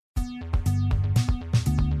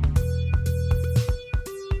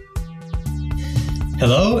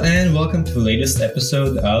Hello and welcome to the latest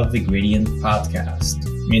episode of the Gradient Podcast.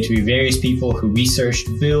 We interview various people who research,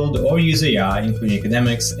 build, or use AI, including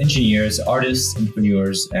academics, engineers, artists,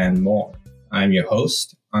 entrepreneurs, and more. I'm your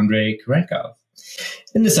host, Andrei Kurenkov.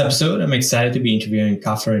 In this episode, I'm excited to be interviewing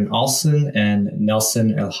Catherine Olsson and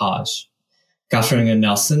Nelson Elhage. Catherine and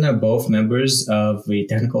Nelson are both members of the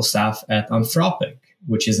technical staff at Anthropic,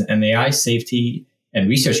 which is an AI safety and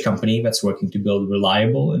research company that's working to build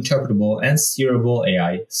reliable, interpretable, and steerable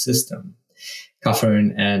AI system.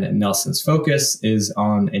 Catherine and Nelson's focus is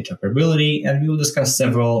on interoperability, and we will discuss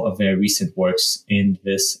several of their recent works in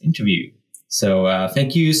this interview. So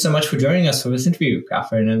thank you so much for joining us for this interview,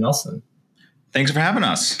 Catherine and Nelson. Thanks for having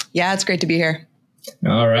us. Yeah, it's great to be here.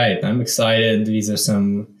 All right. I'm excited. These are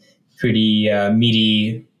some pretty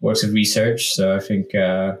meaty works of research, so I think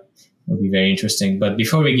it'll be very interesting. But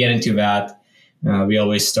before we get into that, we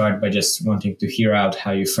always start by just wanting to hear out how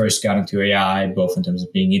you first got into AI, both in terms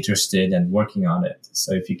of being interested and working on it.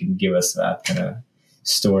 So if you can give us that kind of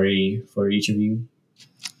story for each of you.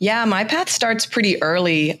 Yeah, my path starts pretty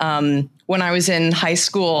early. When I was in high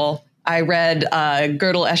school, I read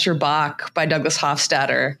Gödel, Escher, Bach by Douglas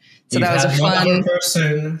Hofstadter. So You've that was a one fun other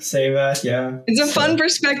person say that, yeah. It's a fun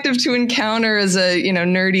perspective to encounter as a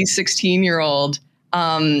nerdy 16-year-old,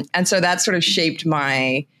 and so that sort of shaped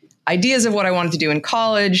my ideas of what I wanted to do in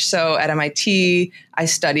college. So at MIT, I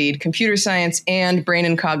studied computer science and brain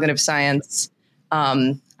and cognitive science.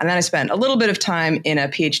 And then I spent a little bit of time in a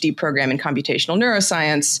PhD program in computational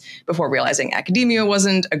neuroscience before realizing academia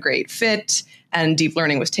wasn't a great fit and deep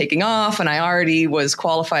learning was taking off. And I already was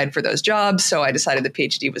qualified for those jobs. So I decided the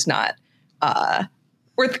PhD was not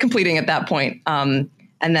worth completing at that point.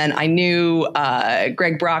 And then I knew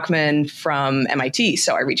Greg Brockman from MIT.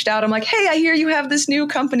 So I reached out. I'm like, hey, I hear you have this new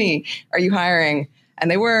company. Are you hiring?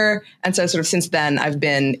 And they were. And so sort of since then, I've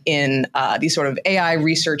been in these sort of AI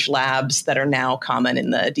research labs that are now common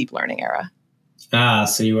in the deep learning era.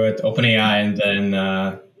 So you were at OpenAI and then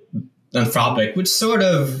Anthropic, which sort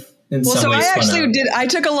of in some ways. I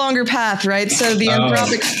took a longer path, right? So the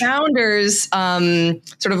Anthropic founders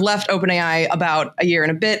sort of left OpenAI about a year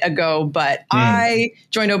and a bit ago, but I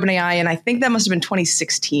joined OpenAI, and I think that must have been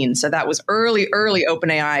 2016. So that was early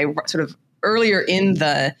OpenAI, sort of earlier in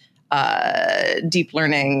the deep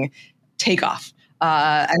learning takeoff.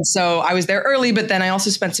 And so I was there early, but then I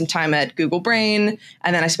also spent some time at Google Brain.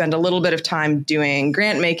 And then I spent a little bit of time doing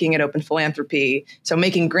grant making at Open Philanthropy. So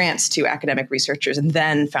making grants to academic researchers, and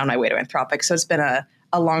then found my way to Anthropic. So it's been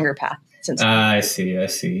a longer path since. I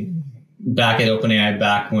see. Back at OpenAI,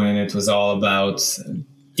 back when it was all about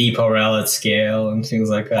deep RL at scale and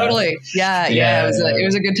things like that. Totally. Yeah. It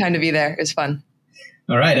was a good time to be there. It was fun.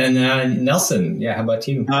 All right. And Nelson, how about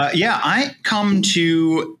you? I come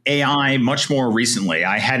to AI much more recently.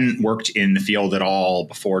 I hadn't worked in the field at all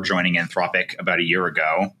before joining Anthropic about a year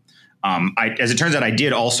ago. As it turns out, I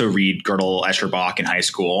did also read Gödel, Escher, Bach in high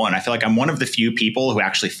school. And I feel like I'm one of the few people who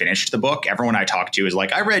actually finished the book. Everyone I talk to is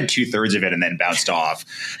like, I read 2/3 of it and then bounced off.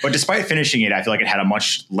 But despite finishing it, I feel like it had a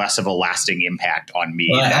much less of a lasting impact on me.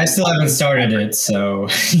 Well, I still haven't started it. So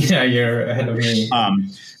you're ahead of me.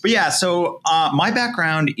 So my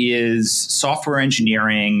background is software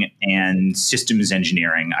engineering and systems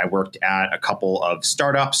engineering. I worked at a couple of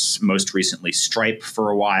startups, most recently Stripe for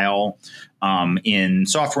a while, in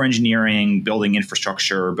software engineering, building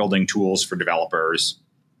infrastructure, building tools for developers.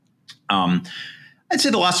 I'd say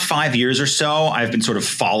the last 5 years or so, I've been sort of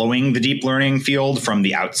following the deep learning field from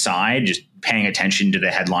the outside, just paying attention to the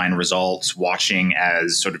headline results, watching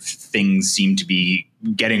as sort of things seem to be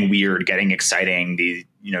getting weird, getting exciting, the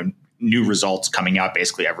new results coming out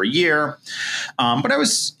basically every year. But I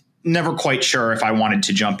was never quite sure if I wanted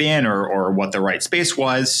to jump in or what the right space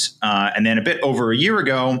was. And then a bit over a year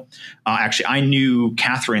ago, actually, I knew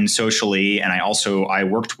Catherine socially, and I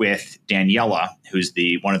worked with Daniela, who's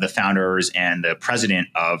one of the founders and the president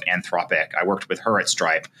of Anthropic. I worked with her at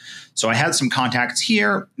Stripe. So I had some contacts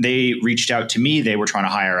here. They reached out to me. They were trying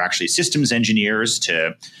to hire actually systems engineers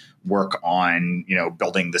to work on,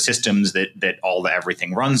 building the systems that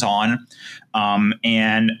everything runs on.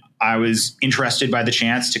 And I was interested by the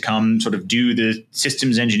chance to come sort of do the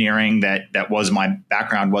systems engineering that was my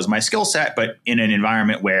background, was my skill set, but in an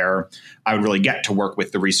environment where I would really get to work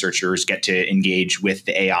with the researchers, get to engage with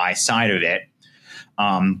the AI side of it.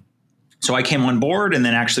 So I came on board, and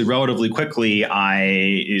then actually relatively quickly,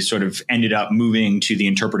 I sort of ended up moving to the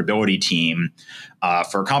interpretability team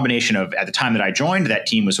for a combination of, at the time that I joined, that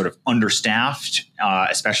team was sort of understaffed,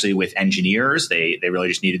 especially with engineers. They really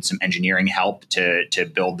just needed some engineering help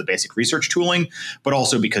to build the basic research tooling, but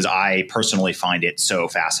also because I personally find it so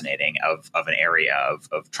fascinating of an area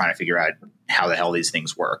of trying to figure out how the hell these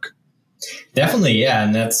things work. Definitely, yeah.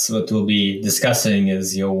 And that's what we'll be discussing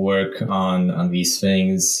is your work on these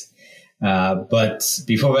things. But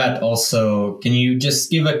before that, also, can you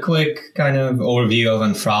just give a quick kind of overview of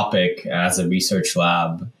Anthropic as a research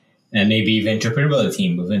lab and maybe the interpretability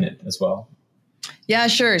team within it as well? Yeah,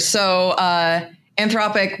 sure. So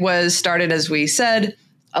Anthropic was started, as we said,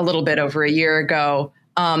 a little bit over a year ago.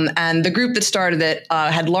 And the group that started it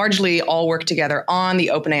had largely all worked together on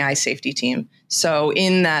the OpenAI safety team. So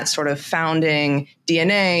in that sort of founding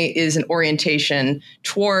DNA is an orientation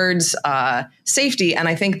towards safety. And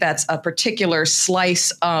I think that's a particular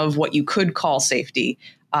slice of what you could call safety,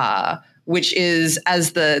 which is,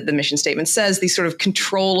 as the mission statement says, the sort of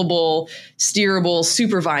controllable, steerable,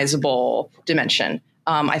 supervisable dimension.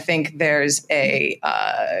 I think there's a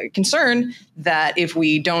concern that if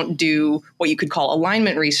we don't do what you could call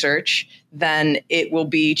alignment research, then it will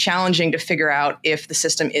be challenging to figure out if the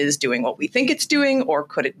system is doing what we think it's doing, or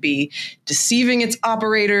could it be deceiving its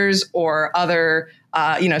operators, or other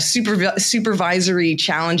supervisory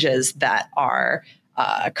challenges that are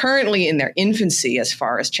currently in their infancy as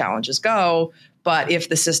far as challenges go. But if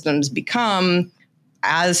the systems become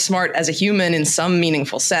as smart as a human in some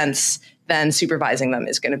meaningful sense, then supervising them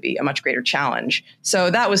is going to be a much greater challenge. So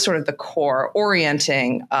that was sort of the core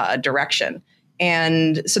orienting direction.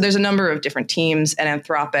 And so there's a number of different teams at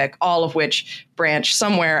Anthropic, all of which branch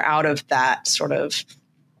somewhere out of that sort of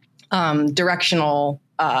directional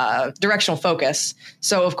focus.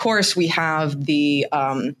 So of course we have the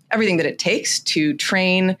everything that it takes to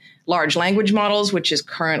train large language models, which is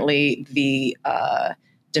currently the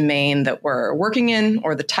domain that we're working in,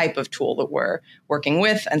 or the type of tool that we're working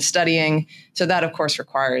with and studying. So that, of course,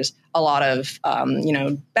 requires a lot of,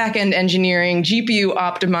 back-end engineering, GPU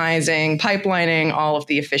optimizing, pipelining, all of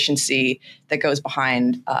the efficiency that goes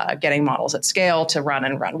behind getting models at scale to run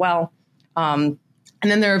and run well. And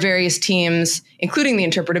then there are various teams, including the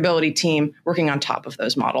interpretability team, working on top of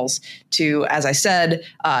those models to, as I said,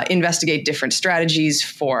 investigate different strategies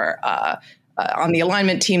for on the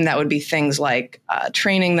alignment team. That would be things like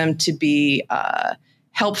training them to be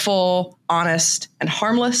helpful, honest, and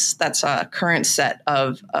harmless. That's a current set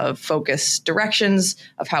of focus directions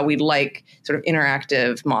of how we'd like sort of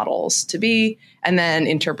interactive models to be. And then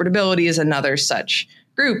interpretability is another such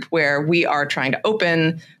group where we are trying to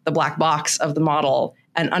open the black box of the model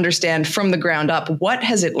and understand from the ground up, what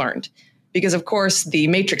has it learned? Because, of course, the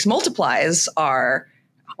matrix multiplies are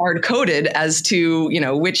hard-coded as to,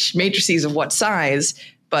 which matrices of what size.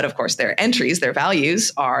 But of course, their entries, their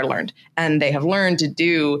values are learned. And they have learned to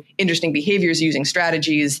do interesting behaviors using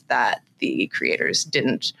strategies that the creators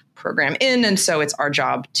didn't program in. And so it's our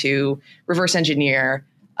job to reverse engineer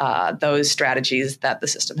those strategies that the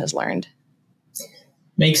system has learned.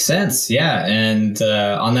 Makes sense. Yeah. And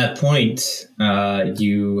on that point,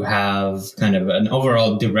 you have kind of an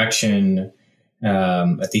overall direction,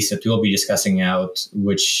 at least that we'll be discussing out,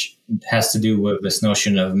 which has to do with this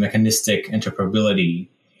notion of mechanistic interpretability.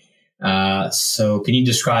 So can you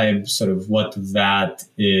describe sort of what that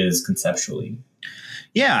is conceptually?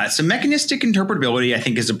 Yeah, so mechanistic interpretability, I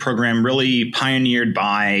think, is a program really pioneered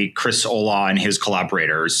by Chris Olah and his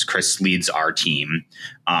collaborators. Chris leads our team,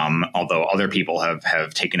 although other people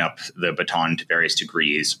have taken up the baton to various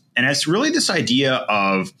degrees. And it's really this idea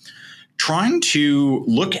of trying to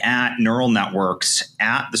look at neural networks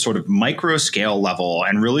at the sort of micro scale level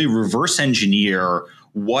and really reverse engineer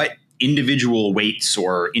what individual weights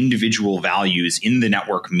or individual values in the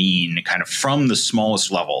network mean, kind of from the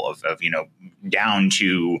smallest level of down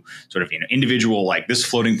to sort of, individual, like this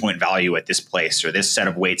floating point value at this place, or this set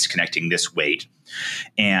of weights connecting this weight,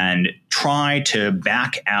 and try to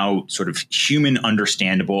back out sort of human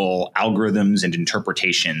understandable algorithms and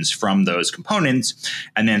interpretations from those components,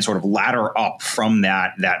 and then sort of ladder up from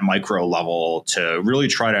that micro level to really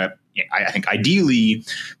try to, I think, ideally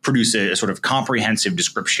produce a sort of comprehensive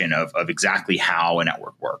description of exactly how a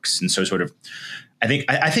network works. And so sort of, I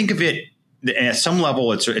think of it at some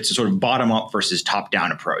level, it's a sort of bottom up versus top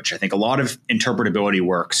down approach. I think a lot of interpretability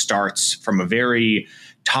work starts from a very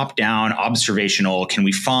top down observational. Can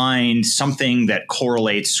we find something that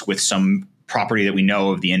correlates with some property that we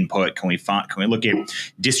know of the input? Can we look at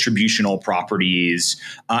distributional properties?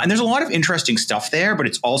 And there's a lot of interesting stuff there, but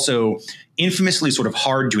it's also infamously sort of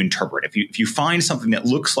hard to interpret. If you find something that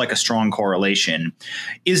looks like a strong correlation,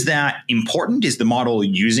 is that important? Is the model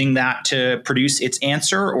using that to produce its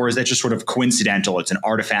answer, or is that just sort of coincidental? It's an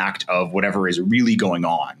artifact of whatever is really going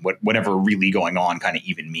on, whatever really going on kind of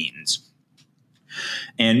even means.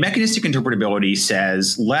 And mechanistic interpretability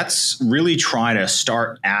says, let's really try to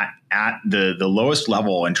start at the lowest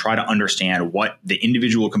level and try to understand what the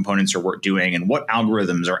individual components are doing and what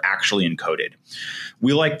algorithms are actually encoded.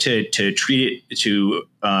 We like to treat it, to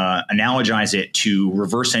analogize it to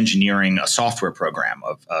reverse engineering a software program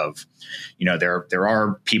of there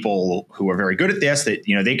are people who are very good at this, that,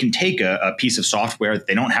 they can take a piece of software that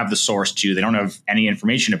they don't have the source to, they don't have any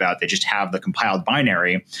information about, they just have the compiled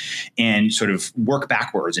binary, and sort of work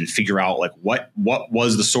backwards and figure out like what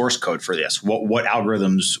was the source code for this? What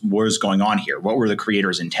algorithms was going on here? What were the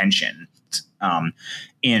creator's intention?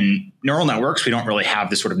 In neural networks, we don't really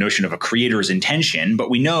have this sort of notion of a creator's intention,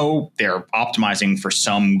 but we know they're optimizing for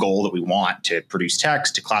some goal that we want, to produce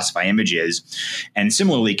text, to classify images. And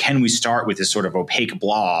similarly, can we start with this sort of opaque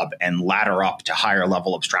blob and ladder up to higher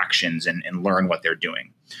level abstractions and learn what they're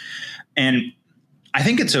doing? And I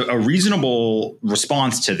think it's a reasonable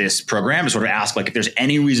response to this program to sort of ask, like, if there's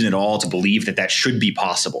any reason at all to believe that should be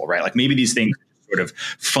possible, right? Like maybe these things sort of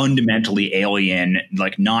fundamentally alien,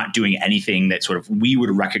 like not doing anything that sort of we would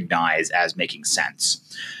recognize as making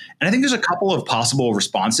sense. And I think there's a couple of possible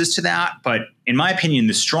responses to that. But in my opinion,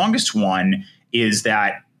 the strongest one is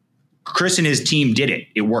that Chris and his team did it.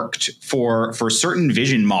 It worked for certain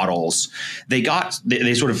vision models. They've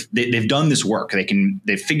done this work.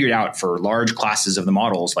 They've figured out for large classes of the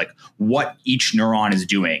models, like what each neuron is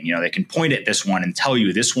doing. They can point at this one and tell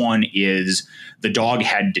you this one is the dog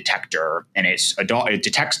head detector, and it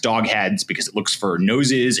detects dog heads because it looks for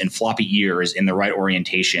noses and floppy ears in the right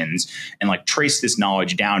orientations, and like trace this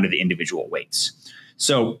knowledge down to the individual weights.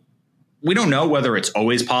 So we don't know whether it's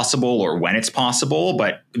always possible or when it's possible,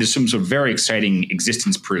 but there's some sort of very exciting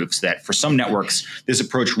existence proofs that for some networks, this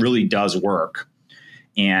approach really does work.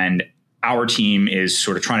 And our team is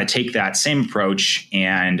sort of trying to take that same approach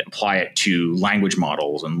and apply it to language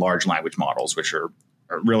models and large language models, which are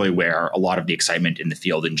really where a lot of the excitement in the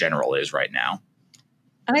field in general is right now.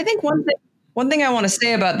 And I think one thing I want to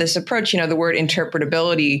say about this approach, the word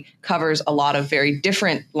interpretability covers a lot of very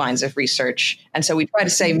different lines of research. And so we try to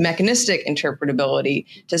say mechanistic interpretability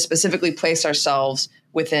to specifically place ourselves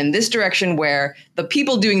within this direction where the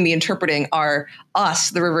people doing the interpreting are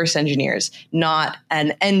us, the reverse engineers, not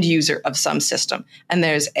an end user of some system. And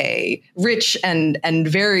there's a rich and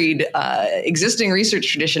varied existing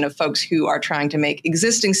research tradition of folks who are trying to make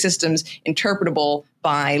existing systems interpretable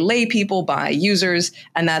by lay people, by users,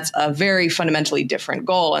 and that's a very fundamentally different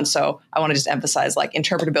goal. And so I want to just emphasize, like,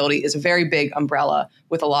 interpretability is a very big umbrella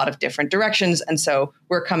with a lot of different directions. And so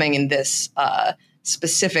we're coming in this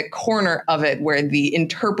specific corner of it where the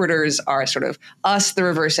interpreters are sort of us, the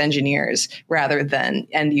reverse engineers, rather than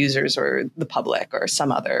end users or the public or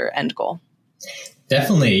some other end goal.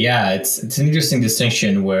 Definitely, yeah. It's an interesting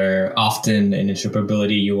distinction where often in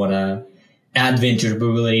interpretability you want to add the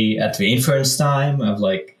interpretability at the inference time of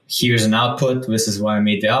like, here's an output, this is why I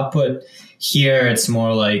made the output. Here it's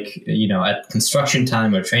more like, at construction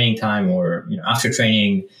time or training time or, after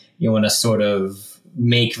training, you want to sort of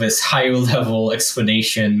make this higher level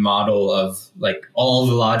explanation model of like all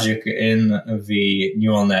the logic in the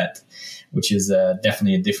neural net, which is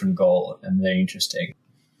definitely a different goal and very interesting.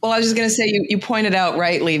 Well, I was just going to say, you pointed out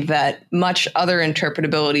rightly that much other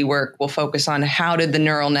interpretability work will focus on how did the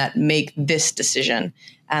neural net make this decision?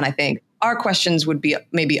 And I think our questions would be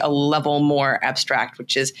maybe a level more abstract,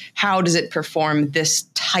 which is how does it perform this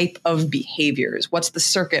type of behaviors? What's the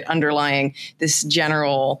circuit underlying this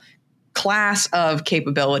general class of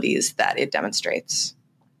capabilities that it demonstrates?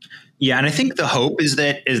 Yeah, and I think the hope is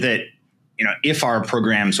that if our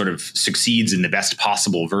program sort of succeeds in the best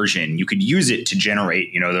possible version, you could use it to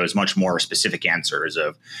generate those much more specific answers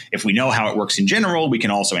of, if we know how it works in general, we can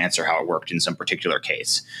also answer how it worked in some particular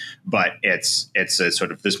case. But it's a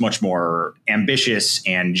sort of this much more ambitious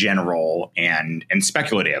and general and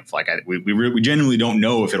speculative. Like we genuinely don't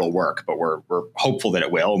know if it'll work, but we're hopeful that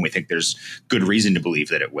it will, and we think there's good reason to believe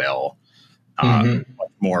that it will.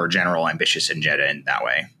 More general, ambitious, and in that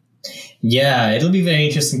way. Yeah, it'll be very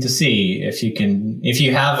interesting to see if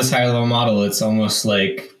you have this higher level model. It's almost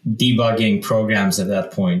like debugging programs at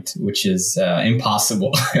that point, which is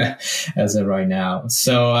impossible as of right now.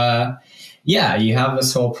 So Yeah, you have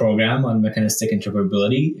this whole program on mechanistic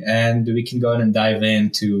interpretability, and we can go ahead and dive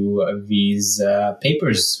into these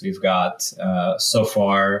papers we've got so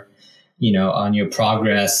far, on your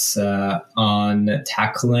progress on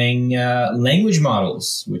tackling language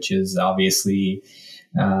models, which is obviously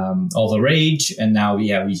all the rage. And now we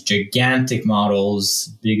have these gigantic models,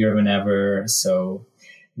 bigger than ever, so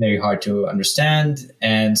very hard to understand.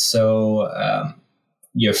 And so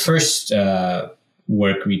your first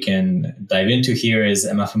work we can dive into here is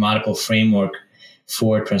a mathematical framework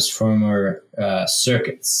for transformer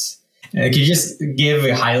circuits. Could you just give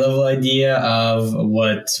a high-level idea of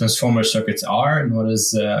what transformer circuits are and what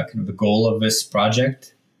is kind of the goal of this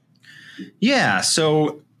project? Yeah,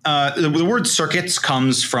 so the word circuits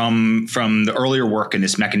comes from the earlier work in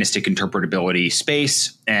this mechanistic interpretability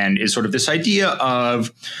space, and is sort of this idea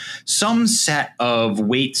of some set of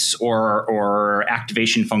weights or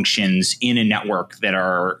activation functions in a network that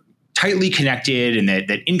are tightly connected and that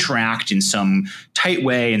interact in some tight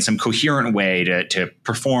way, in some coherent way to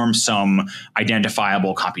perform some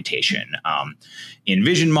identifiable computation. In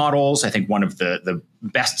vision models, I think one of the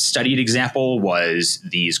best studied example was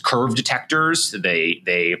these curve detectors.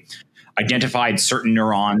 They identified certain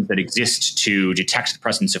neurons that exist to detect the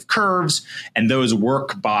presence of curves, and those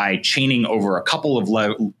work by chaining over a couple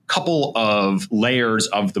of layers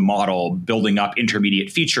of the model, building up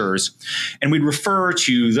intermediate features. And we'd refer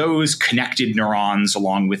to those connected neurons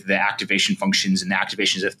along with the activation functions and the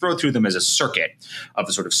activations that throw through them as a circuit of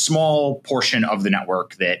a sort of small portion of the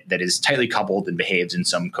network that is tightly coupled and behaves in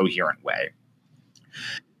some coherent way.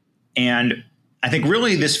 And I think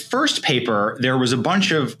really this first paper, there was a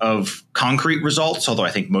bunch of concrete results, although I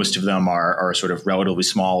think most of them are sort of relatively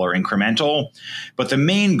small or incremental. But the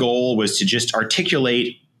main goal was to just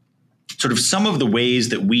articulate sort of some of the ways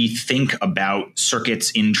that we think about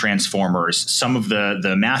circuits in transformers, some of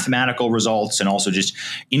the mathematical results, and also just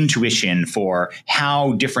intuition for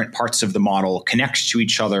how different parts of the model connect to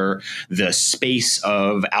each other, the space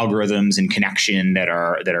of algorithms and connection that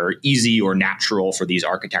are easy or natural for these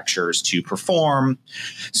architectures to perform.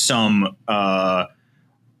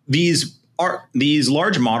 These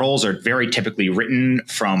large models are very typically written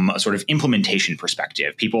from a sort of implementation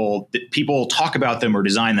perspective. People talk about them or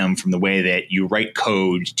design them from the way that you write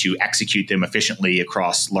code to execute them efficiently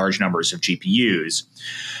across large numbers of GPUs.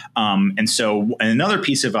 And so another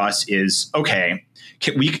piece of us is, okay,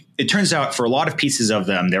 it turns out for a lot of pieces of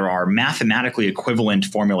them, there are mathematically equivalent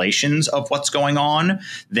formulations of what's going on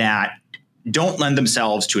that don't lend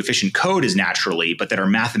themselves to efficient code as naturally, but that are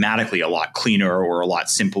mathematically a lot cleaner or a lot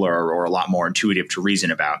simpler or a lot more intuitive to reason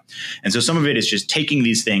about. And so some of it is just taking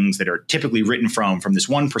these things that are typically written from this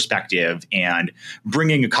one perspective and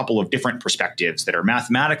bringing a couple of different perspectives that are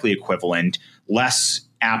mathematically equivalent, less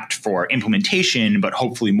apt for implementation, but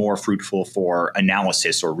hopefully more fruitful for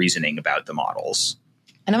analysis or reasoning about the models.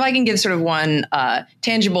 And if I can give sort of one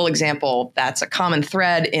tangible example that's a common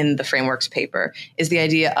thread in the frameworks paper is the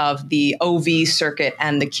idea of the OV circuit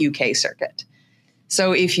and the QK circuit.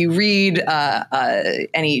 So if you read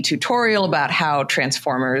any tutorial about how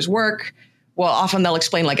transformers work, well, often they'll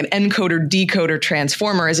explain like an encoder-decoder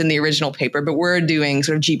transformer as in the original paper, but we're doing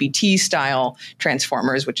sort of GBT-style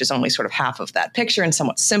transformers, which is only sort of half of that picture and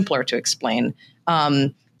somewhat simpler to explain.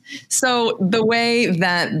 So the way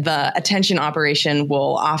that the attention operation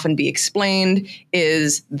will often be explained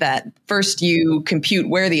is that first you compute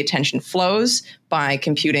where the attention flows by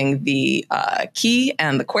computing the key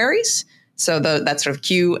and the queries. So that's sort of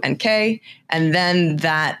Q and K. And then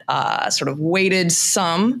that sort of weighted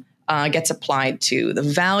sum gets applied to the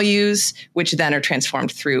values, which then are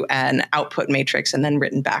transformed through an output matrix and then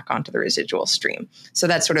written back onto the residual stream. So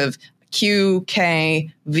that's sort of Q,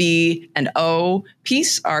 K, V, and O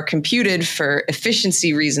piece are computed for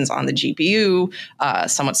efficiency reasons on the GPU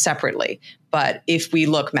somewhat separately. But if we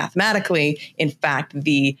look mathematically, in fact,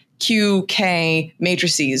 the Q, K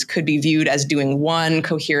matrices could be viewed as doing one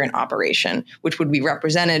coherent operation, which would be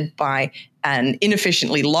represented by an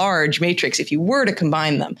inefficiently large matrix if you were to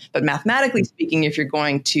combine them. But mathematically speaking, if you're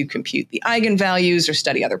going to compute the eigenvalues or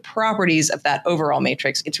study other properties of that overall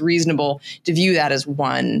matrix, it's reasonable to view that as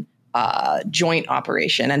one joint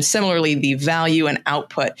operation. And similarly, the value and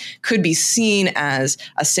output could be seen as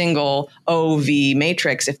a single OV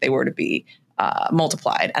matrix if they were to be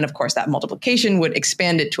multiplied. And of course, that multiplication would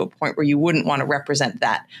expand it to a point where you wouldn't want to represent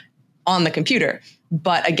that on the computer.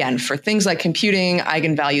 But again, for things like computing,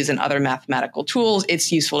 eigenvalues, and other mathematical tools, it's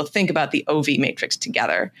useful to think about the OV matrix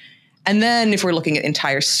together. And then if we're looking at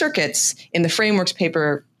entire circuits, in the frameworks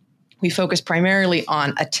paper, we focus primarily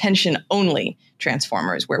on attention-only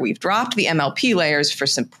transformers, where we've dropped the MLP layers for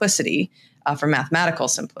simplicity, for mathematical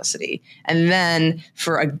simplicity. And then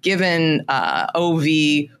for a given OV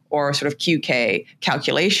or sort of QK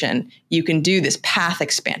calculation, you can do this path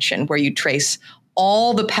expansion where you trace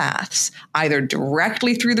all the paths either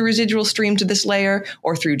directly through the residual stream to this layer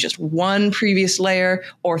or through just one previous layer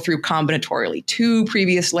or through combinatorially 2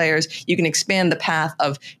 previous layers. You can expand the path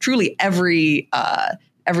of truly every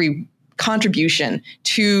contribution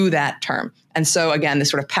to that term. And so again, this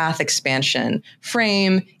sort of path expansion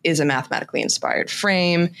frame is a mathematically inspired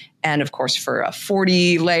frame. And of course, for a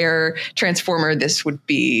 40-layer transformer, this would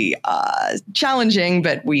be challenging,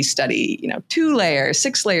 but we study, 2-layer,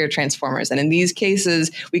 6-layer transformers. And in these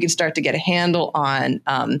cases, we can start to get a handle on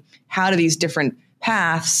how do these different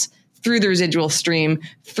paths through the residual stream,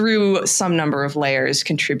 through some number of layers,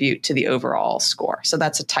 contribute to the overall score. So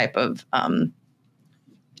that's a type of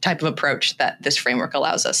approach that this framework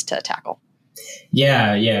allows us to tackle.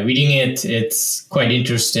 Yeah. Reading it, it's quite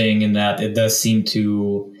interesting in that it does seem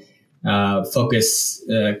to focus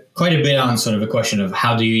quite a bit on sort of a question of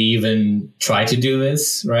how do you even try to do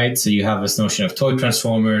this, right? So you have this notion of toy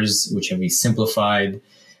transformers, which are these simplified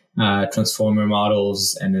transformer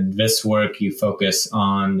models. And in this work, you focus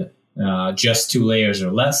on just 2 layers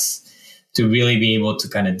or less to really be able to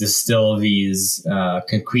kind of distill these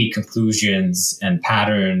concrete conclusions and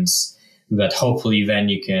patterns that hopefully then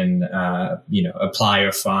you can, apply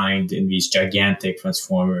or find in these gigantic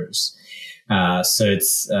transformers. So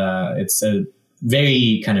it's a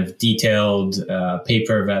very kind of detailed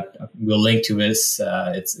paper that we'll link to this.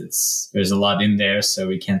 There's a lot in there, so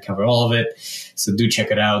we can't cover all of it. So do check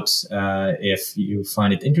it out if you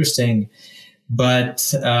find it interesting.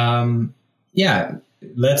 But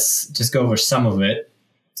let's just go over some of it.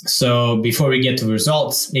 So before we get to the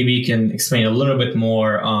results, maybe you can explain a little bit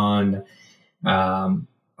more on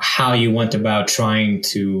how you went about trying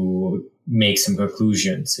to make some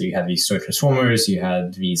conclusions. So you had these toy transformers, you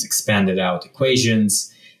had these expanded out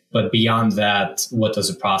equations, but beyond that, what was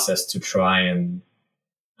the process to try and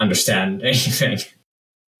understand anything?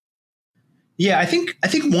 Yeah, I think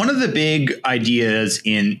one of the big ideas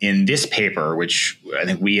in this paper, which I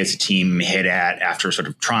think we as a team hit at after sort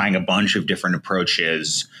of trying a bunch of different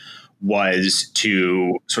approaches, was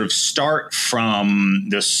to sort of start from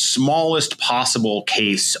the smallest possible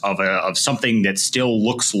case of something that still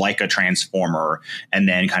looks like a transformer, and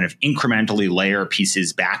then kind of incrementally layer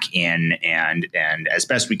pieces back in and as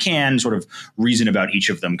best we can sort of reason about each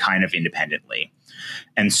of them kind of independently.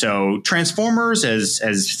 And so transformers,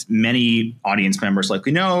 as many audience members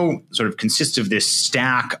likely know, sort of consist of this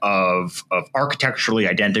stack of architecturally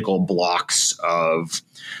identical blocks of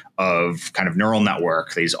kind of neural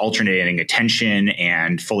network, these alternating attention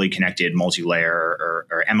and fully connected multi-layer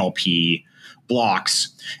or MLP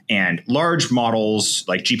blocks. And large models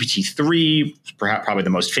like GPT-3, perhaps probably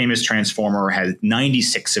the most famous transformer, has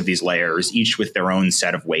 96 of these layers, each with their own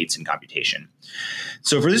set of weights and computation.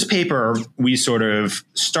 So for this paper, we sort of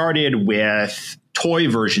started with toy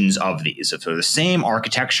versions of these. So the same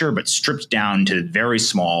architecture, but stripped down to very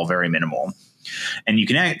small, very minimal. And you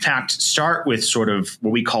can, in fact, start with sort of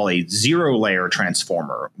what we call a 0-layer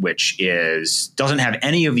transformer, which doesn't have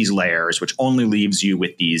any of these layers, which only leaves you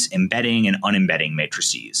with these embedding and unembedding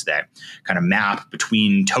matrices that kind of map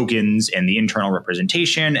between tokens and the internal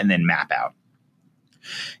representation and then map out.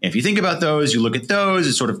 And if you think about those, you look at those,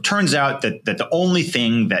 it sort of turns out that the only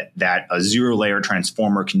thing that a 0-layer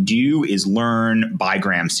transformer can do is learn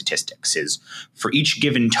bigram statistics. Is for each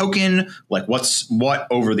given token, like what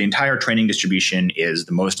over the entire training distribution is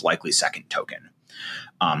the most likely second token.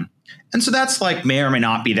 And so that's like may or may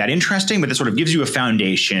not be that interesting, but it sort of gives you a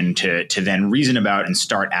foundation to then reason about and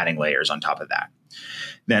start adding layers on top of that.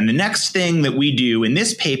 Then the next thing that we do in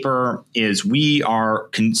this paper is we are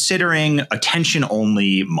considering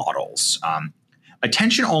attention-only models.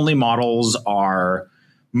 Attention-only models are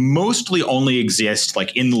mostly only exist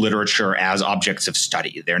like in the literature as objects of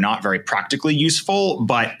study. They're not very practically useful,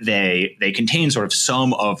 but they contain sort of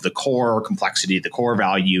some of the core complexity, the core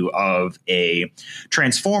value of a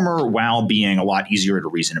transformer while being a lot easier to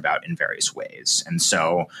reason about in various ways. And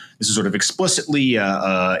so this is sort of explicitly,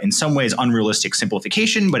 in some ways, unrealistic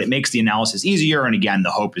simplification, but it makes the analysis easier. And again,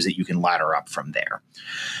 the hope is that you can ladder up from there.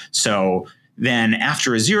 So then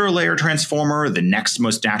after a 0-layer transformer, the next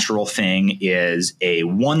most natural thing is a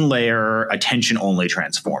 1-layer attention-only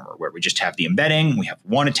transformer, where we just have the embedding, we have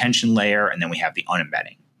one attention layer, and then we have the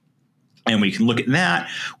unembedding. And we can look at that.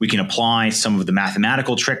 We can apply some of the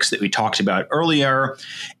mathematical tricks that we talked about earlier.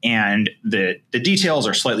 And the details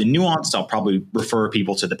are slightly nuanced. I'll probably refer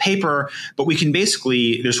people to the paper. But we can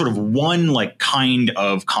basically, there's sort of one like kind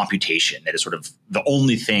of computation that is sort of the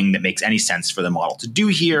only thing that makes any sense for the model to do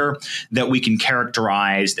here, that we can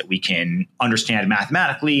characterize, that we can understand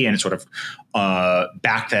mathematically and sort of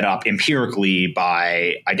back that up empirically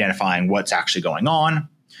by identifying what's actually going on.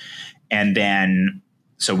 And then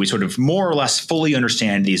so we sort of more or less fully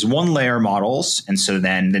understand these one layer models. And so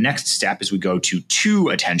then the next step is we go to 2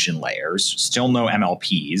 attention layers, still no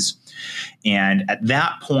MLPs. And at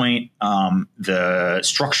that point, the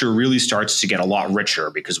structure really starts to get a lot richer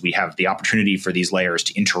because we have the opportunity for these layers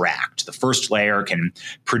to interact. The first layer can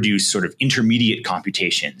produce sort of intermediate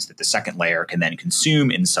computations that the second layer can then consume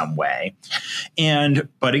in some way.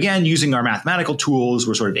 But again, using our mathematical tools,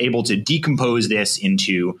 we're sort of able to decompose this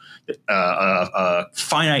into a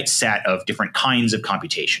finite set of different kinds of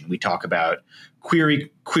computation. We talk about query,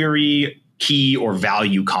 key, or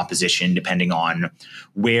value composition, depending on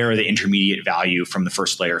where the intermediate value from the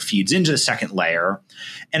first layer feeds into the second layer.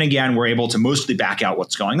 And again, we're able to mostly back out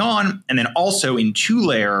what's going on. And then also in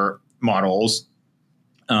 2-layer models,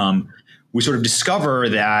 we sort of discover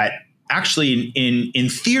that actually in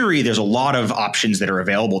theory, there's a lot of options that are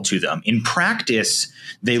available to them. In practice,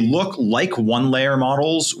 they look like 1-layer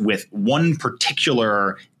models with one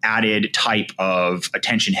particular added type of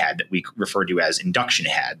attention head that we refer to as induction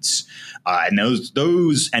heads. And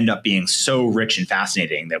those end up being so rich and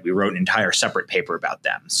fascinating that we wrote an entire separate paper about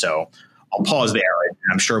them. So I'll pause there, and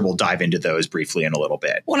I'm sure we'll dive into those briefly in a little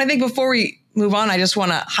bit. Well, I think before we move on, I just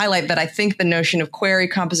want to highlight that I think the notion of query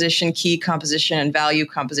composition, key composition, and value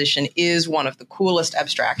composition is one of the coolest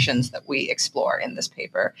abstractions that we explore in this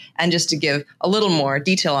paper. And just to give a little more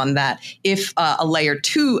detail on that, if a layer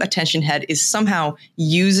 2 attention head is somehow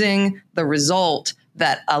using the result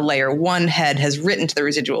that a layer 1 head has written to the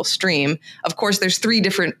residual stream, of course, there's 3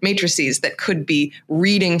 different matrices that could be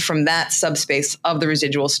reading from that subspace of the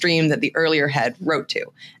residual stream that the earlier head wrote to.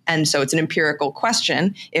 And so it's an empirical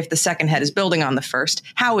question. If the second head is building on the first,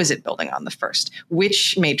 how is it building on the first?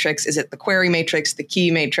 Which matrix? Is it the query matrix, the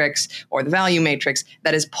key matrix, or the value matrix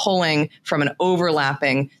that is pulling from an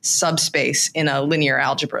overlapping subspace in a linear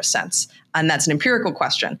algebra sense? And that's an empirical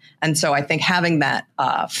question. And so I think having that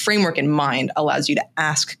framework in mind allows you to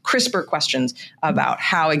ask crisper questions about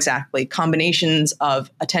how exactly combinations of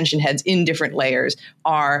attention heads in different layers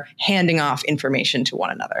are handing off information to one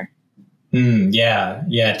another. Yeah.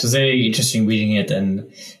 It was very interesting reading it and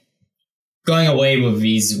going away with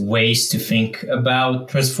these ways to think about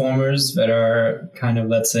transformers that are kind of,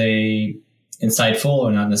 let's say, insightful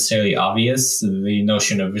or not necessarily obvious. The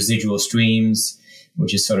notion of residual streams,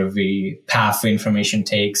 which is sort of the path the information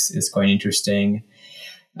takes, is quite interesting.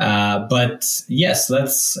 But yes,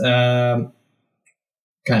 let's kind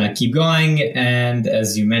of keep going. And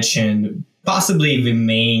as you mentioned, possibly the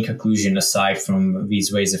main conclusion, aside from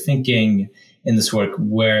these ways of thinking in this work,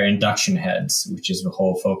 were induction heads, which is the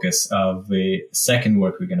whole focus of the second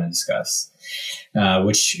work we're going to discuss,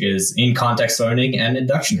 which is in context learning and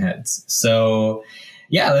induction heads. So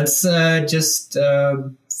yeah, let's just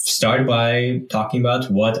start by talking about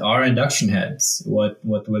what are induction heads. What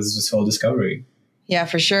was this whole discovery? Yeah,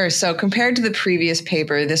 for sure. So compared to the previous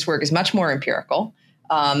paper, this work is much more empirical.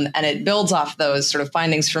 And it builds off those sort of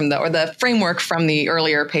findings from the framework from the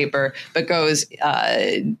earlier paper, but goes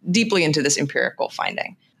deeply into this empirical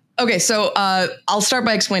finding. Okay, so I'll start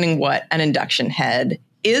by explaining what an induction head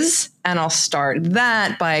is, and I'll start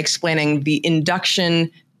that by explaining the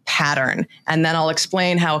induction pattern, and then I'll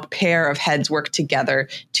explain how a pair of heads work together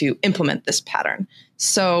to implement this pattern.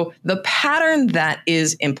 So the pattern that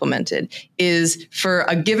is implemented is for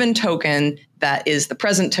a given token that is the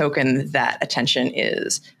present token that attention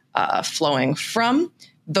is flowing from.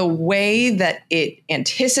 The way that it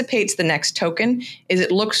anticipates the next token is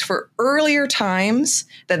it looks for earlier times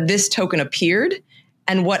that this token appeared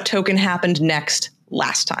and what token happened next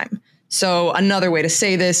last time. So another way to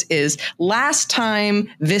say this is last time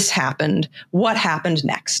this happened, what happened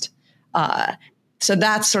next? So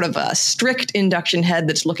that's sort of a strict induction head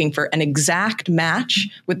that's looking for an exact match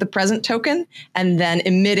with the present token and then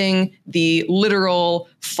emitting the literal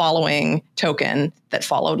following token that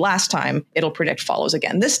followed last time. It'll predict follows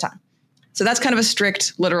again this time. So that's kind of a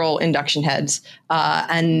strict literal induction heads.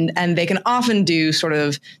 And they can often do sort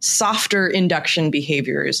of softer induction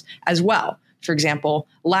behaviors as well. For example,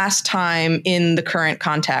 last time in the current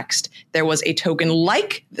context, there was a token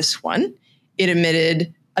like this one. It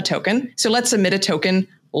emitted a token. So let's emit a token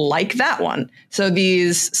like that one. So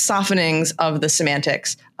these softenings of the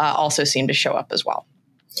semantics also seem to show up as well.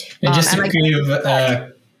 And just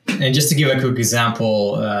to give a quick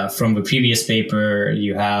example from the previous paper,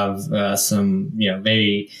 you have some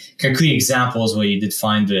very concrete examples where you did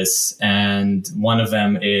find this, and one of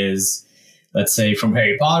them is, let's say, from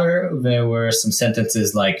Harry Potter. There were some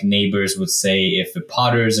sentences like neighbors would say if the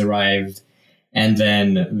Potters arrived, and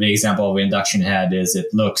then the example of induction head is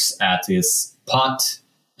it looks at this pot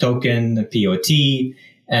token, POT,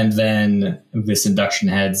 and then this induction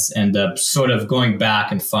heads end up sort of going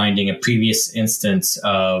back and finding a previous instance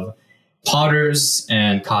of Potters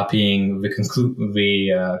and copying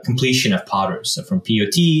the completion of Potters. So from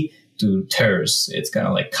POT to TERS, it's kind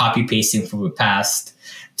of like copy pasting from the past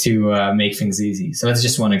to make things easy. So that's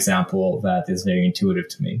just one example that is very intuitive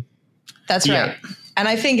to me. That's right. And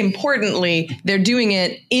I think importantly, they're doing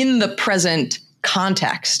it in the present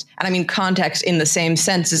context. And I mean context in the same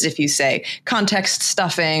sense as if you say context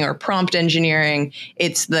stuffing or prompt engineering,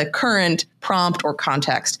 it's the current prompt or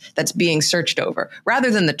context that's being searched over rather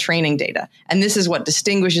than the training data. And this is what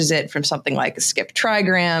distinguishes it from something like a skip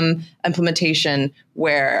trigram implementation,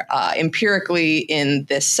 where empirically in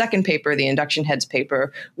this second paper, the induction heads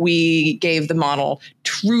paper, we gave the model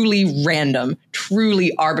truly random,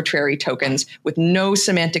 truly arbitrary tokens with no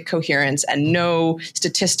semantic coherence and no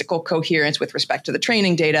statistical coherence with respect to the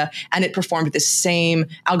training data. And it performed this same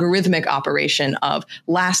algorithmic operation of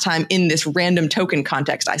last time in this random token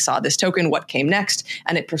context, I saw this token, what came next,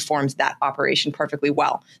 and it performs that operation perfectly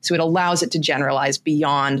well. So it allows it to generalize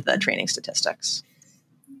beyond the training statistics.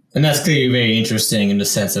 And that's clearly very interesting in the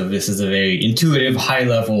sense of this is a very intuitive,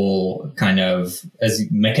 high-level kind of as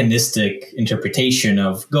mechanistic interpretation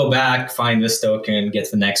of go back, find this token,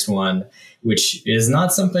 get the next one, which is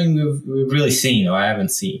not something we've really seen or I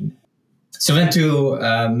haven't seen. So then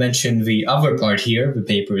to mention the other part here, the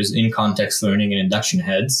paper is in-context learning and induction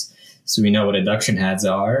heads. So we know what induction heads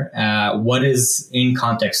are. What is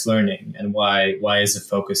in-context learning, and why is the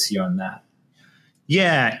focus here on that?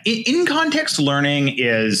 Yeah, in-context learning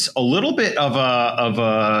is a little bit of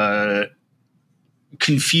a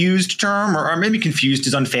confused term, or maybe confused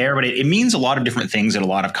is unfair, but it means a lot of different things in a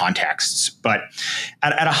lot of contexts. But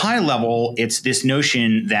at a high level, it's this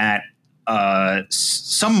notion that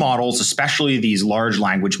some models, especially these large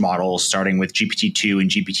language models, starting with GPT-2 and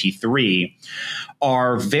GPT-3,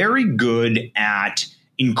 are very good at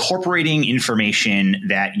incorporating information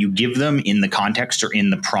that you give them in the context or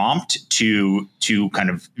in the prompt to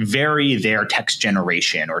kind of vary their text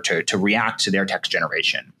generation or to react to their text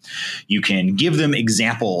generation. You can give them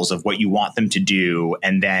examples of what you want them to do,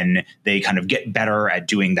 and then they kind of get better at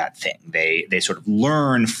doing that thing. They sort of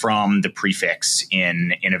learn from the prefix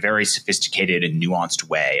in a very sophisticated and nuanced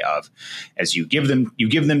way of, as you give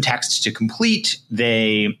them text to complete,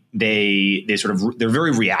 they're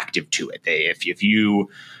very reactive to it.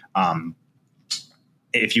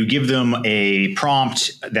 If you give them a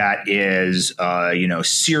prompt that is,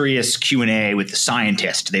 serious Q&A with the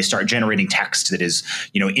scientist, they start generating text that is,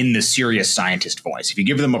 in the serious scientist voice. If you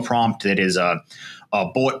give them a prompt that is a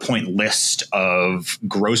bullet point list of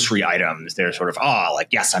grocery items, they're sort of,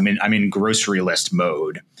 yes, I'm in grocery list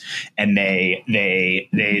mode. And they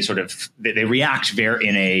react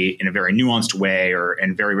in a very nuanced way or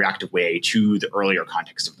in a very reactive way to the earlier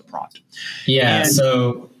context of the prompt. Yeah.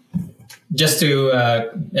 So just to,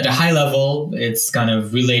 at a high level, it's kind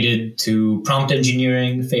of related to prompt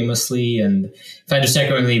engineering famously. And if I understand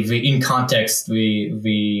correctly, in context,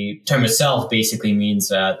 the term itself basically means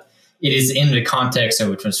that it is in the context of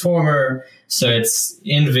a transformer. So it's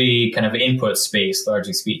in the kind of input space,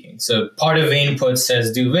 largely speaking. So part of the input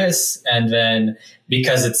says do this. And then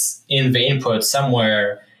because it's in the input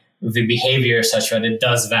somewhere, the behavior is such that it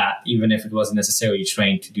does that, even if it wasn't necessarily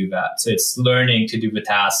trained to do that. So it's learning to do the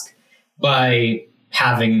task by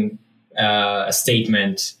having a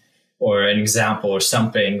statement or an example or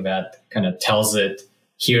something that kind of tells it,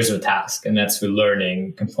 here's the task. And that's the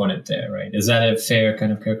learning component there, right? Is that a fair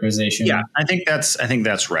kind of characterization? Yeah, I think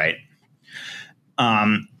that's right.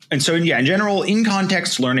 And so, in general,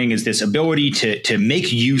 in-context learning is this ability to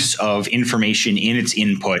make use of information in its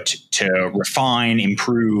input to refine,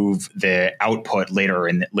 improve the output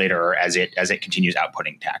later as it continues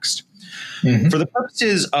outputting text. Mm-hmm. For the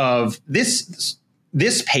purposes of this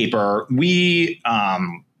paper, we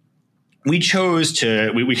chose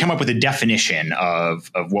to we come up with a definition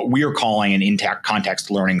of what we are calling an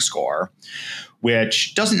in-context learning score,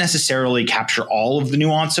 which doesn't necessarily capture all of the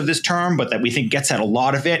nuance of this term, but that we think gets at a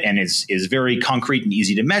lot of it and is very concrete and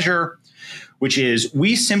easy to measure, which is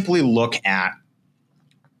we simply look at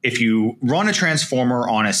if you run a transformer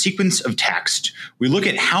on a sequence of text, we look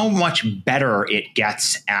at how much better it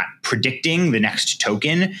gets at predicting the next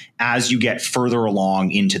token as you get further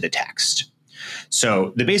along into the text.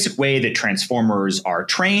 So the basic way that transformers are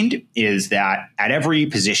trained is that at every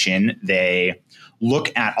position, they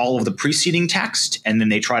look at all of the preceding text, and then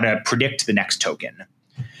they try to predict the next token.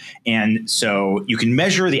 And so you can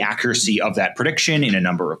measure the accuracy of that prediction in a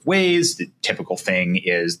number of ways. The typical thing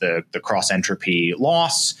is the cross entropy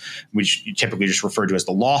loss, which you typically just refer to as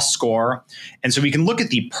the loss score. And so we can look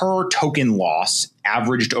at the per token loss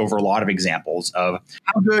averaged over a lot of examples of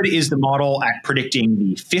how good is the model at predicting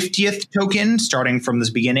the 50th token starting from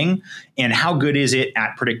this beginning, and how good is it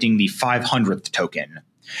at predicting the 500th token.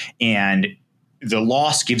 And the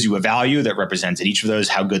loss gives you a value that represents at each of those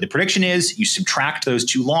how good the prediction is. You subtract those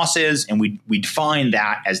two losses, and we define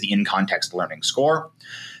that as the in-context learning score.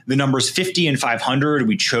 The numbers 50 and 500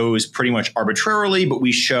 we chose pretty much arbitrarily, but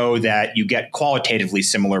we show that you get qualitatively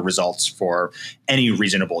similar results for any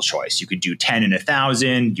reasonable choice. You could do 10 and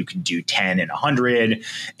 1,000, you could do 10 and 100,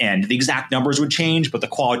 and the exact numbers would change, but the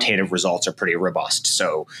qualitative results are pretty robust.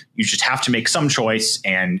 So you just have to make some choice,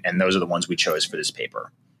 and those are the ones we chose for this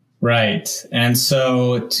paper. Right. And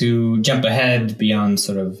so to jump ahead beyond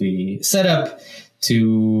sort of the setup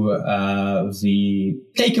to the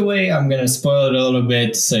takeaway, I'm going to spoil it a little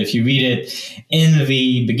bit. So if you read it in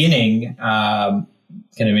the beginning, kind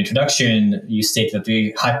of introduction, you state that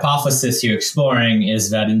the hypothesis you're exploring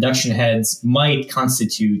is that induction heads might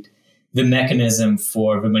constitute the mechanism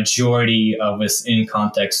for the majority of this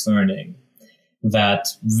in-context learning, that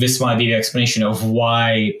this might be the explanation of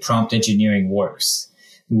why prompt engineering works,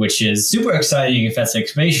 which is super exciting if that's the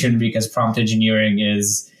explanation, because prompt engineering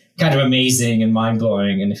is kind of amazing and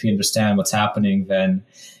mind-blowing. And if you understand what's happening, then,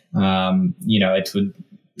 it would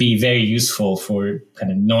be very useful for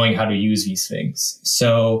kind of knowing how to use these things.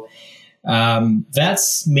 So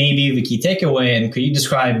that's maybe the key takeaway. And could you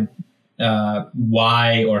describe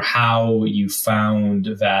why or how you found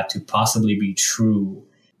that to possibly be true?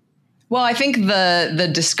 Well, I think the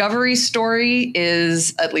discovery story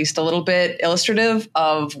is at least a little bit illustrative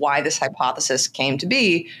of why this hypothesis came to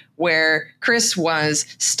be, where Chris was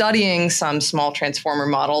studying some small transformer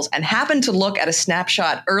models and happened to look at a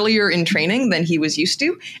snapshot earlier in training than he was used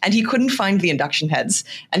to, and he couldn't find the induction heads.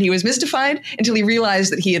 And he was mystified until he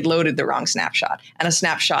realized that he had loaded the wrong snapshot. And a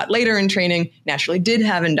snapshot later in training naturally did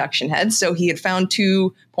have induction heads, so he had found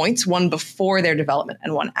 2 points, one before their development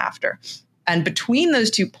and one after. And between those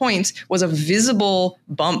 2 points was a visible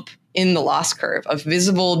bump in the loss curve, a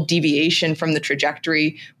visible deviation from the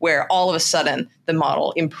trajectory where all of a sudden the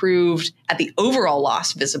model improved at the overall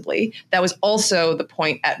loss visibly. That was also the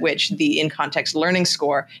point at which the in-context learning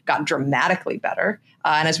score got dramatically better.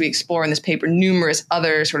 And as we explore in this paper, numerous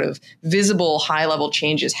other sort of visible high-level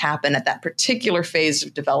changes happen at that particular phase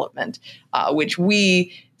of development, which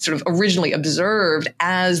we sort of originally observed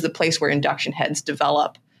as the place where induction heads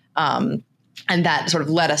develop. And that sort of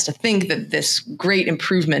led us to think that this great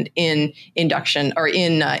improvement in induction or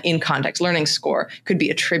in context learning score could be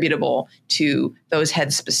attributable to those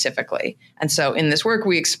heads specifically. And so in this work,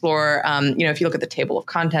 we explore, if you look at the table of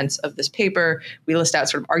contents of this paper, we list out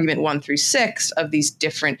sort of argument 1 through 6 of these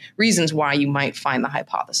different reasons why you might find the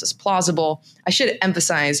hypothesis plausible. I should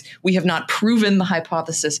emphasize, we have not proven the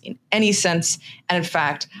hypothesis in any sense. And in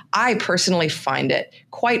fact, I personally find it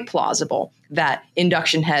quite plausible that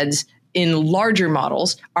induction heads in larger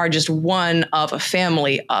models are just one of a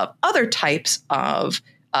family of other types of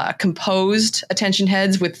composed attention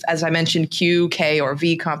heads with, as I mentioned, Q, K, or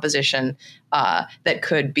V composition that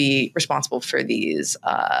could be responsible for these,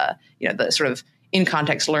 the sort of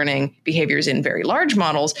in-context learning behaviors in very large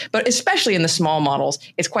models. But especially in the small models,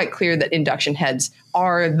 it's quite clear that induction heads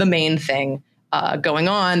are the main thing going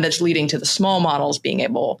on that's leading to the small models being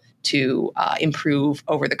able to improve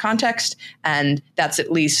over the context. And that's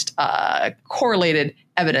at least correlated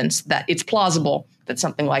evidence that it's plausible that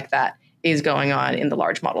something like that is going on in the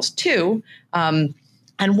large models too. And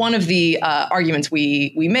one of the arguments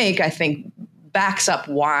we make, I think, backs up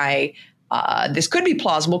why this could be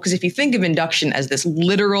plausible, because if you think of induction as this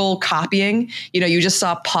literal copying, you just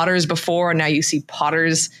saw Potters before and now you see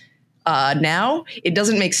Potters now, it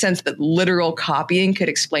doesn't make sense that literal copying could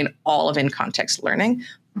explain all of in-context learning.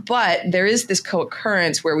 But there is this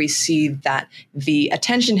co-occurrence where we see that the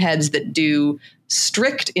attention heads that do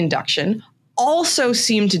strict induction also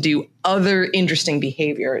seem to do other interesting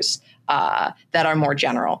behaviors that are more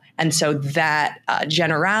general. And so that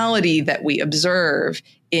generality that we observe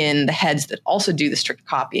in the heads that also do the strict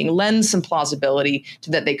copying lends some plausibility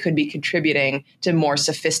to that they could be contributing to more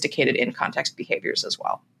sophisticated in-context behaviors as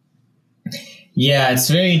well. Yeah, it's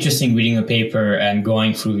very interesting reading the paper and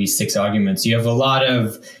going through these 6 arguments. You have a lot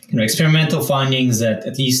of experimental findings that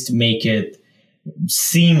at least make it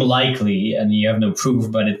seem likely, and you have no proof,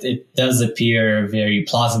 but it does appear very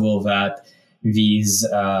plausible that these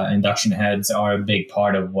induction heads are a big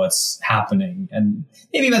part of what's happening. And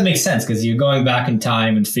maybe that makes sense because you're going back in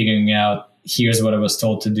time and figuring out, here's what I was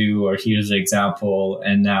told to do, or here's the example,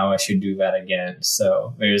 and now I should do that again.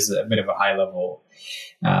 So there's a bit of a high level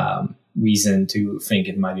reason to think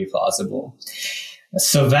it might be plausible.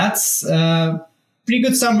 So that's a pretty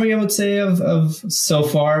good summary, I would say, of so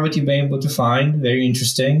far what you've been able to find. Very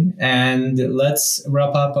interesting. And let's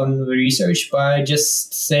wrap up on the research by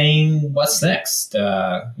just saying what's next.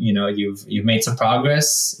 You've made some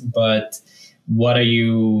progress, but what are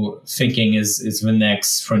you thinking is the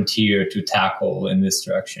next frontier to tackle in this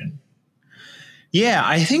direction? Yeah,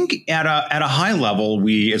 I think at a high level,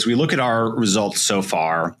 as we look at our results so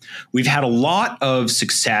far, we've had a lot of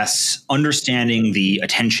success understanding the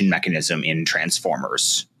attention mechanism in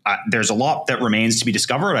transformers. There's a lot that remains to be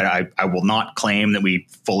discovered. I will not claim that we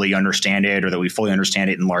fully understand it or that we fully understand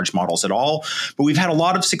it in large models at all, but we've had a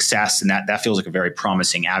lot of success, and that feels like a very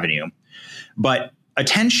promising avenue. But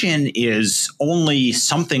attention is only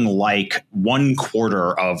something like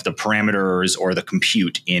 1/4 of the parameters or the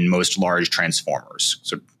compute in most large transformers.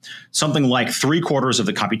 So something like 3/4 of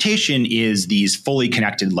the computation is these fully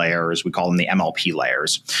connected layers. We call them the MLP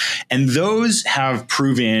layers. And those have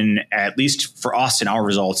proven, at least for us in our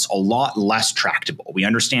results, a lot less tractable. We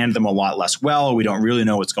understand them a lot less well. We don't really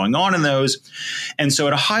know what's going on in those. And so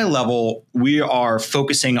at a high level, we are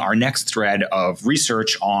focusing our next thread of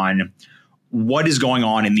research on what is going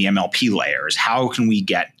on in the MLP layers? How can we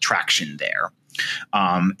get traction there?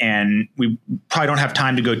 And we probably don't have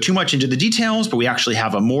time to go too much into the details, but we actually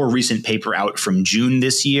have a more recent paper out from June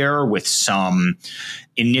this year with some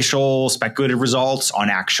initial speculative results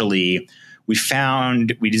on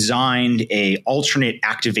we designed a alternate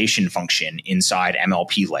activation function inside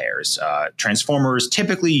MLP layers. Transformers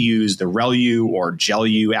typically use the ReLU or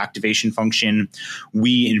GeLU activation function.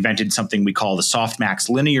 We invented something we call the softmax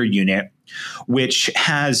linear unit, which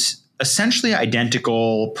has essentially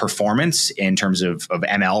identical performance in terms of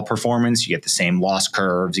ML performance. You get the same loss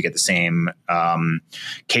curves, you get the same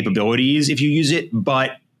capabilities if you use it,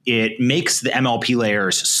 but it makes the MLP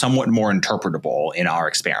layers somewhat more interpretable in our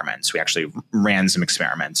experiments. We actually ran some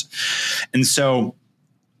experiments. And so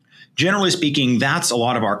generally speaking, that's a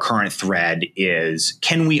lot of our current thread is,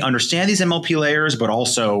 can we understand these MLP layers, but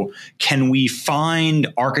also can we find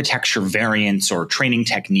architecture variants or training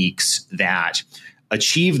techniques that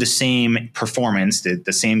achieve the same performance, the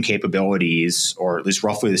same capabilities, or at least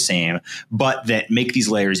roughly the same, but that make these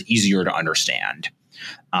layers easier to understand.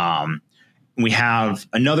 We have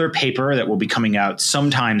another paper that will be coming out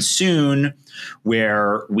sometime soon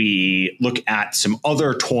where we look at some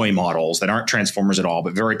other toy models that aren't transformers at all,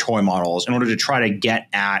 but very toy models in order to try to get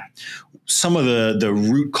at some of the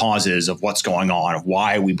root causes of what's going on, of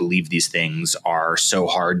why we believe these things are so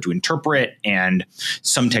hard to interpret, and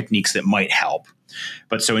some techniques that might help.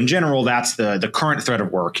 But so in general, that's the current thread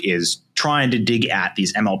of work, is trying to dig at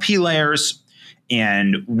these MLP layers.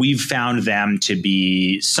 And we've found them to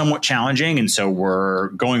be somewhat challenging. And so we're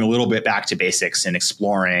going a little bit back to basics and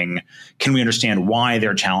exploring, can we understand why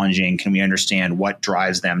they're challenging? Can we understand what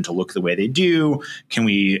drives them to look the way they do? Can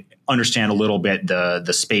we understand a little bit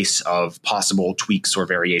the space of possible tweaks or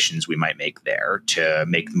variations we might make there to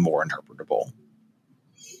make them more interpretable?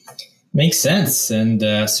 Makes sense. And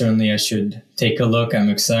certainly I should take a look. I'm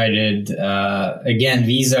excited. Again,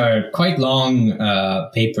 these are quite long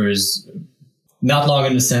papers. Not long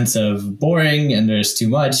in the sense of boring and there's too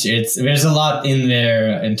much. There's a lot in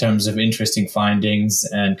there in terms of interesting findings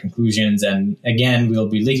and conclusions. And again, we'll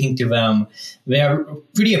be linking to them. They are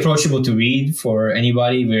pretty approachable to read for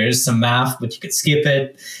anybody. There is some math, but you could skip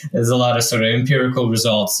it. There's a lot of sort of empirical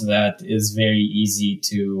results that is very easy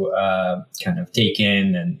to kind of take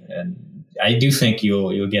in. And I do think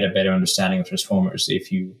you'll get a better understanding of transformers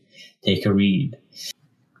if you take a read.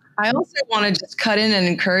 I also want to just cut in and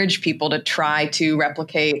encourage people to try to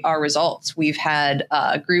replicate our results. We've had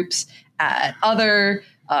groups at other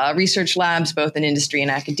research labs, both in industry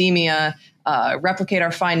and academia, replicate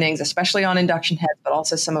our findings, especially on induction heads, but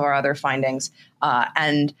also some of our other findings.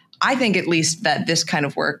 And I think at least that this kind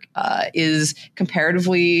of work is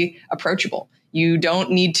comparatively approachable. You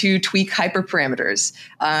don't need to tweak hyperparameters.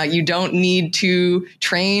 You don't need to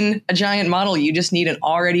train a giant model. You just need an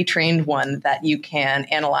already trained one that you can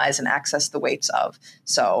analyze and access the weights of.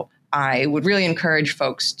 So I would really encourage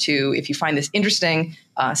folks to, if you find this interesting,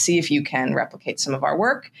 see if you can replicate some of our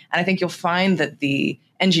work. And I think you'll find that the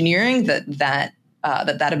engineering that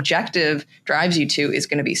objective drives you to is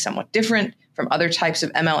going to be somewhat different from other types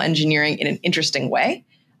of ML engineering in an interesting way.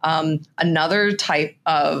 Another type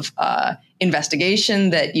of investigation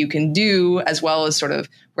that you can do, as well as sort of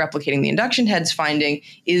replicating the induction heads finding,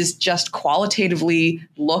 is just qualitatively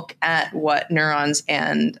look at what neurons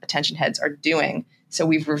and attention heads are doing. So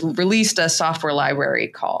we've released a software library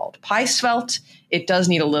called PySvelte. It does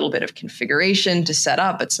need a little bit of configuration to set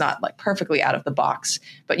up. It's not like perfectly out of the box,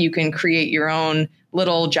 but you can create your own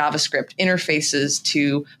little JavaScript interfaces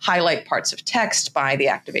to highlight parts of text by the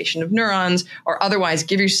activation of neurons, or otherwise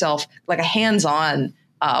give yourself like a hands-on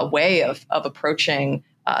way of approaching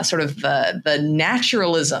sort of the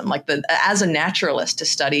naturalism, like as a naturalist to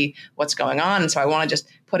study what's going on. And so I want to just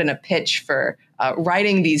put in a pitch for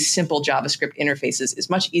writing these simple JavaScript interfaces is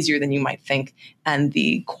much easier than you might think. And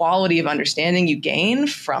the quality of understanding you gain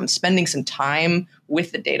from spending some time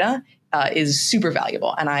with the data is super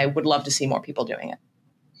valuable. And I would love to see more people doing it.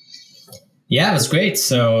 Yeah, that's great.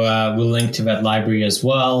 So we'll link to that library as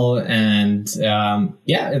well. And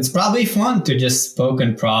it's probably fun to just poke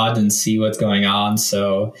and prod and see what's going on.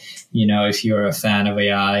 So, if you're a fan of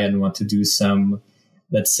AI and want to do some,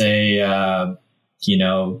 let's say,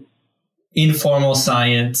 informal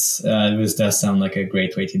science, this does sound like a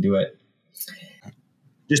great way to do it.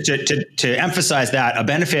 Just to emphasize that, a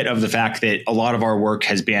benefit of the fact that a lot of our work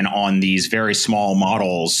has been on these very small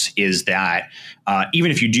models is that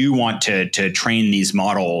even if you do want to train these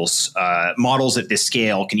models, models at this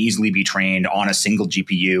scale can easily be trained on a single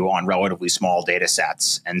GPU on relatively small data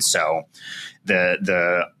sets. And so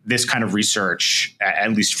this kind of research,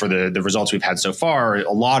 at least for the results we've had so far,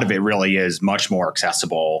 a lot of it really is much more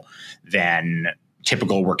accessible than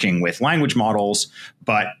typical working with language models,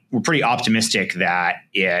 but we're pretty optimistic that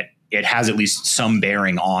it has at least some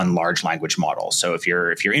bearing on large language models. So if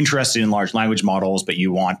you're interested in large language models, but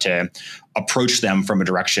you want to approach them from a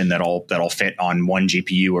direction that'll fit on one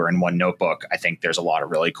GPU or in one notebook, I think there's a lot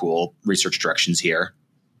of really cool research directions here.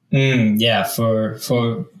 Yeah, for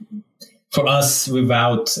us,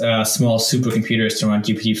 without small supercomputers to run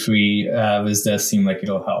GPT-3, this does seem like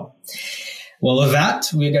it'll help. Well, with that,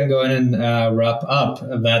 we're going to go ahead and wrap up.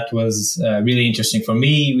 That was really interesting for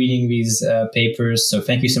me reading these papers. So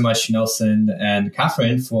thank you so much, Nelson and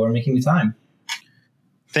Catherine, for making the time.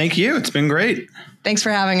 Thank you. It's been great. Thanks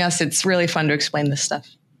for having us. It's really fun to explain this stuff.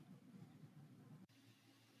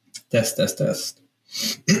 Test.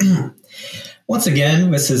 Once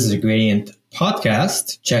again, this is the Gradient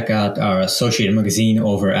Podcast. Check out our associated magazine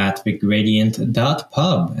over at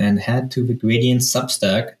thegradient.pub and head to the Gradient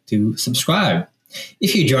Substack to subscribe.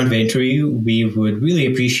 If you enjoyed the interview, we would really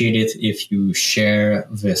appreciate it if you share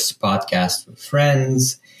this podcast with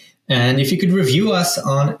friends. And if you could review us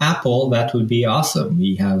on Apple, that would be awesome.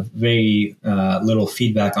 We have very little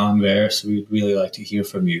feedback on there, so we'd really like to hear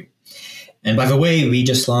from you. And by the way, we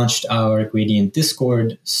just launched our Gradient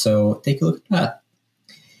Discord, so take a look at that.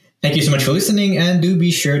 Thank you so much for listening, and do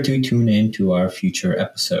be sure to tune in to our future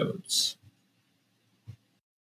episodes.